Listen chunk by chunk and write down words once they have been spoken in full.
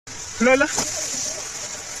Lola,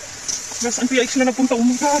 nasaan kaya sila nagpunta? Oh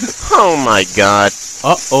my God! Oh my God!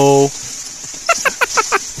 Uh-oh!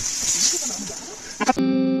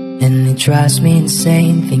 And it drives me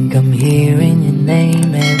insane, think I'm hearing your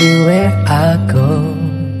name everywhere I go,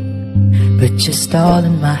 but just all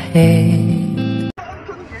in my head.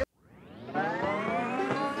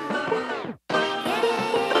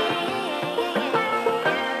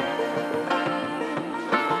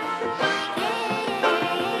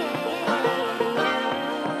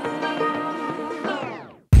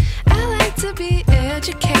 I like to be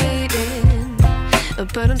educated,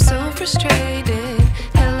 but I'm so frustrated.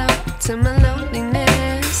 Hello to my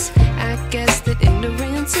loneliness. I guess that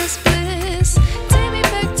ignorance is bliss. Take me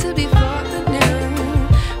back to before the new.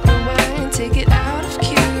 Rewind, take it out of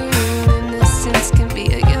cue. Innocence can be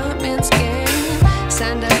a young man's game.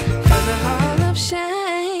 Signed up for the hall of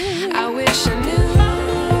shame. I wish I knew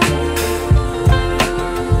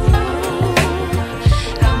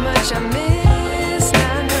how much I miss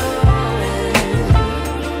not knowing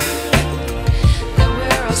that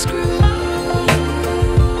we're all screwed.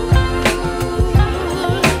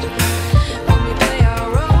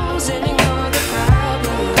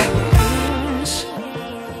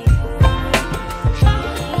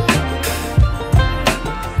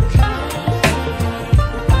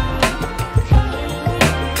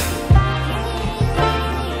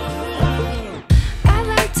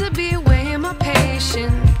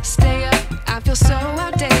 Stay up, I feel so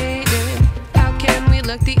outdated. How can we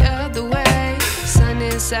look the other way? Sun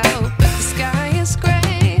is out, but the sky is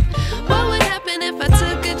gray. What would happen if I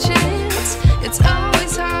took a chance? It's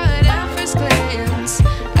always hard at first glance.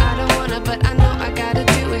 I don't wanna, but I know I gotta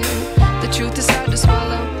do it. The truth is hard to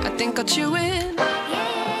swallow, I think I'll chew it.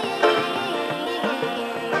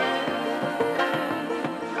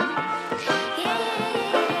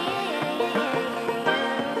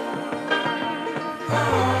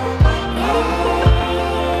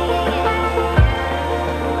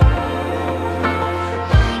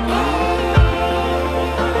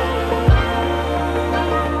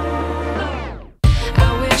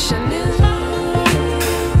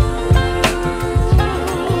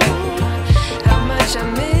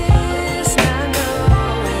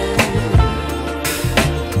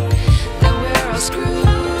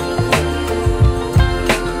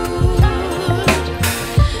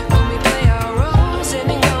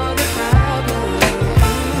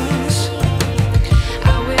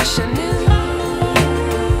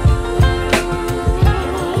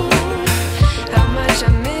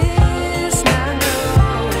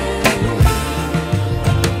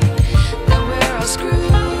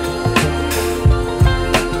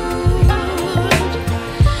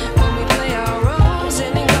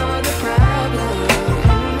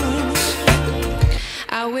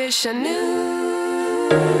 I wish I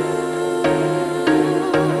knew.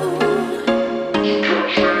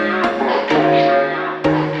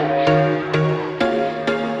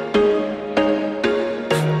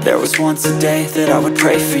 There was once a day that I would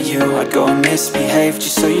pray for you. I'd go and misbehave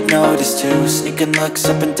just so you'd notice too. Sneaking looks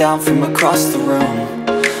up and down from across the room.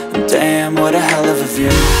 And damn, what a hell of a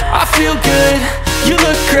view. I feel good, you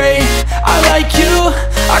look great, I like you,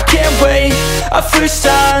 I can't wait. A first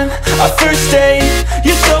time, a first date.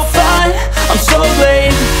 You're so fine, I'm so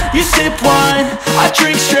late. You sip wine, I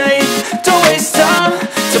drink straight. Don't waste time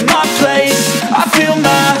to my place. I feel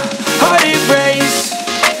my heart erase.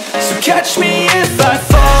 So catch me if I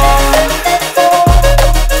fall.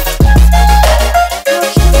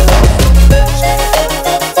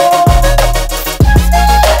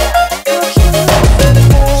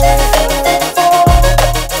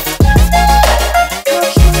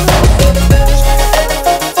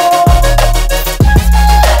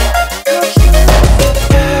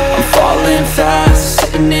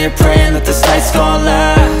 Praying that this night's gonna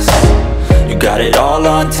last. You got it all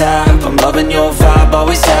on tap, I'm loving your vibe,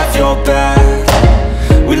 always have your back.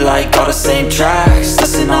 We like all the same tracks,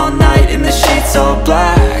 listen all night in the sheets all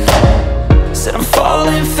black. Said I'm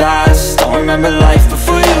falling fast, don't remember life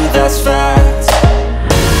before you, that's fact.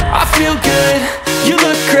 I feel good, you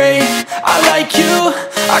look great, I like you,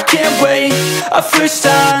 I can't wait. A first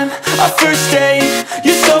time, a first date.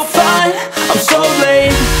 You're so fine, I'm so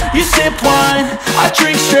late. You sip wine, I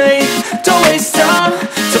drink straight. Don't waste time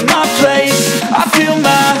to my place. I feel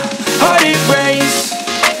my heart erase.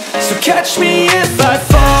 So catch me if I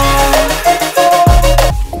fall.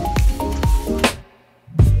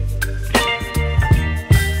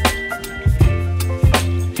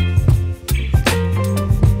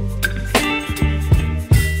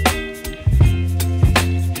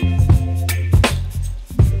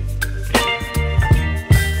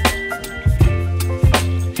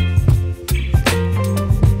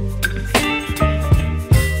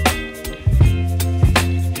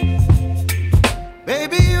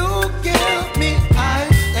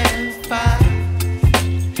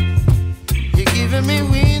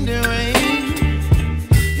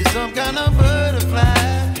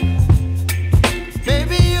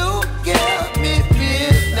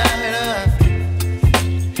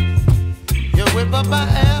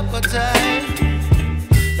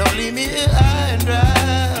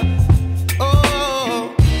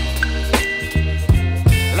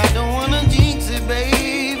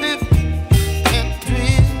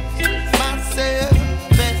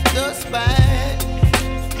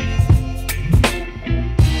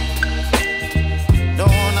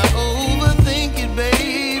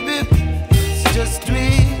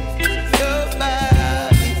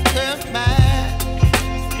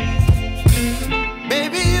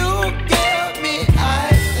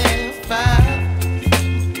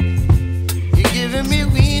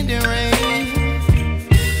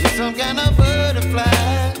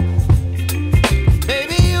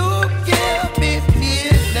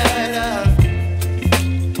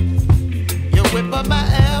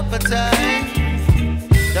 appetite.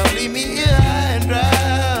 Don't leave me here high and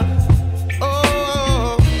dry.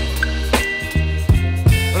 Oh,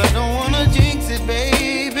 but I don't wanna jinx it,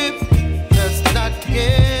 baby. Let's not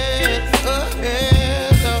get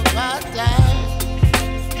ahead of my time.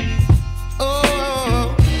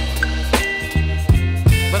 Oh,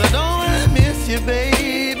 but I don't wanna miss you,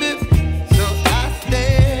 baby. So I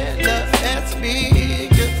stand up and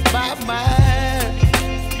speak just my mind.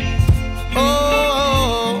 Oh.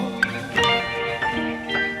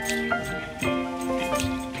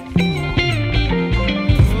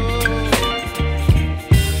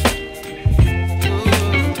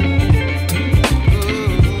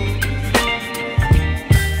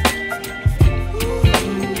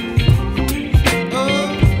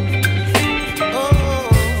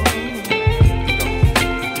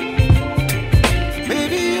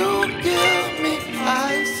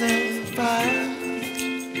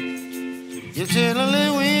 You're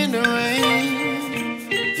chilling wind and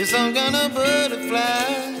rain. You're some kind of butterfly.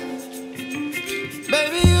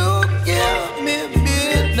 Baby, you give me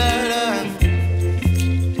midnight.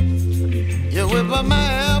 You whip up my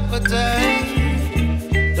appetite.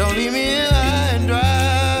 Don't leave me here high and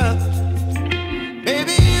dry.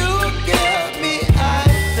 Baby, you give me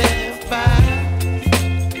ice and fire.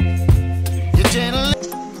 You're channeling.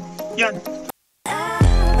 Yan.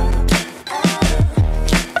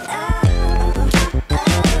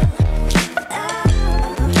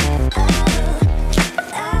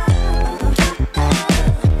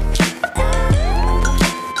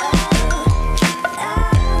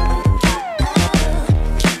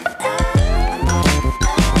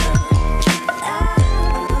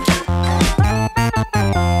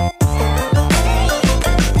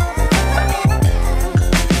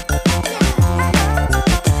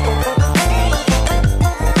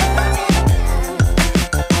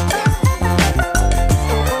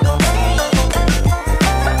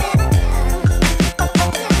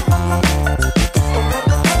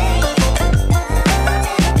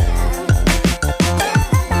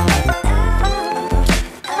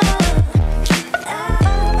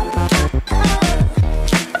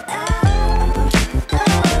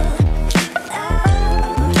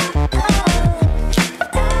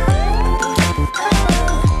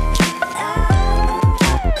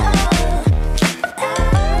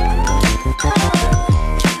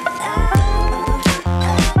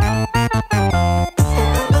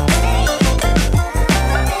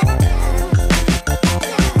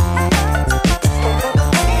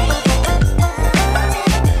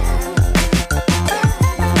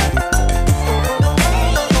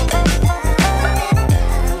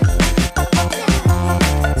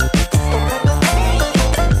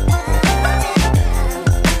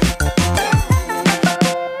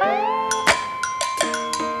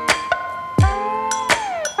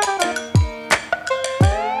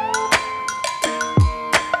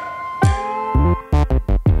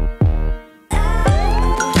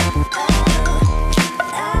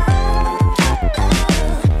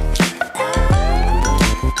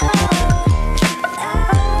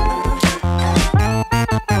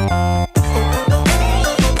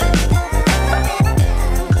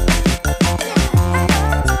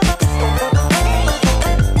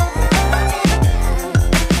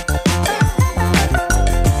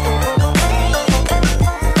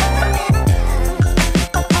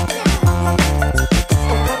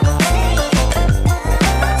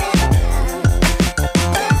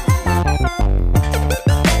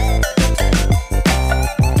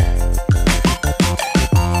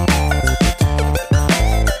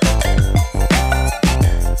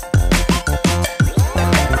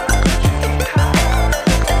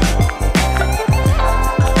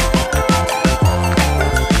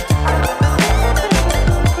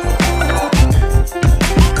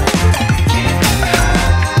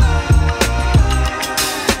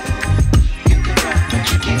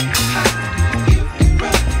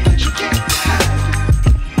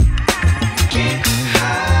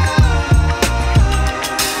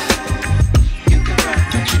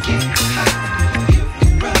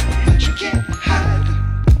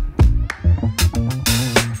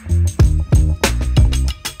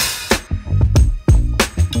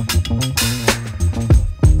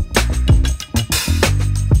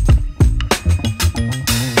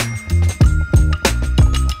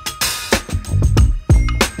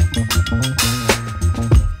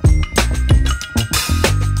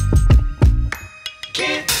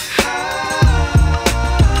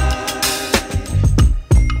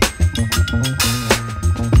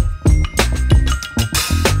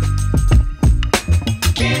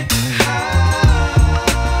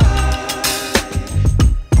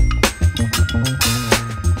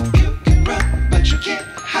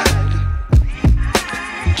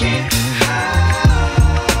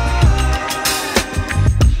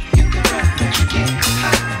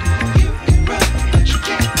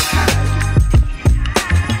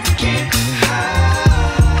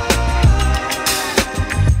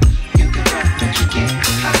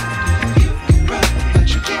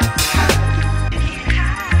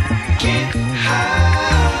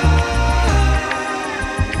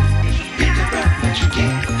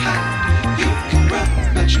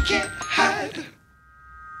 can't hide.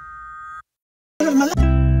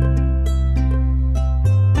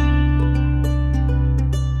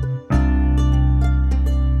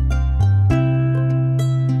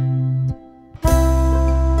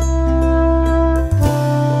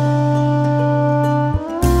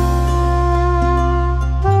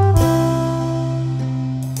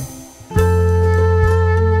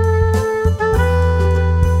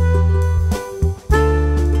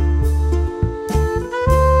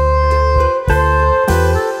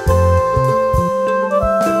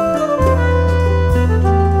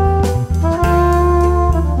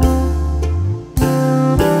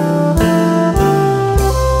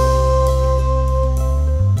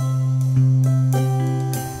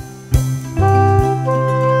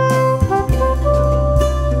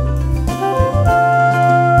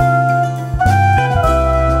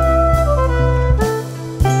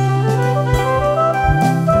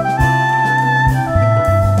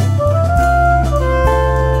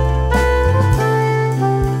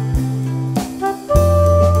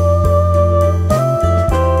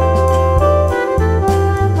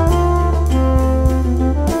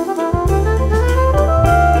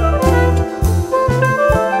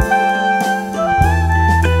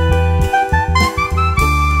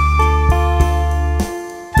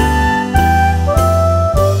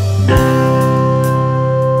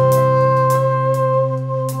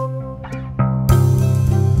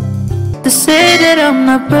 They say that I'm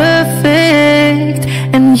not perfect,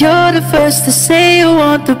 and you're the first to say you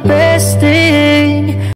want the best thing.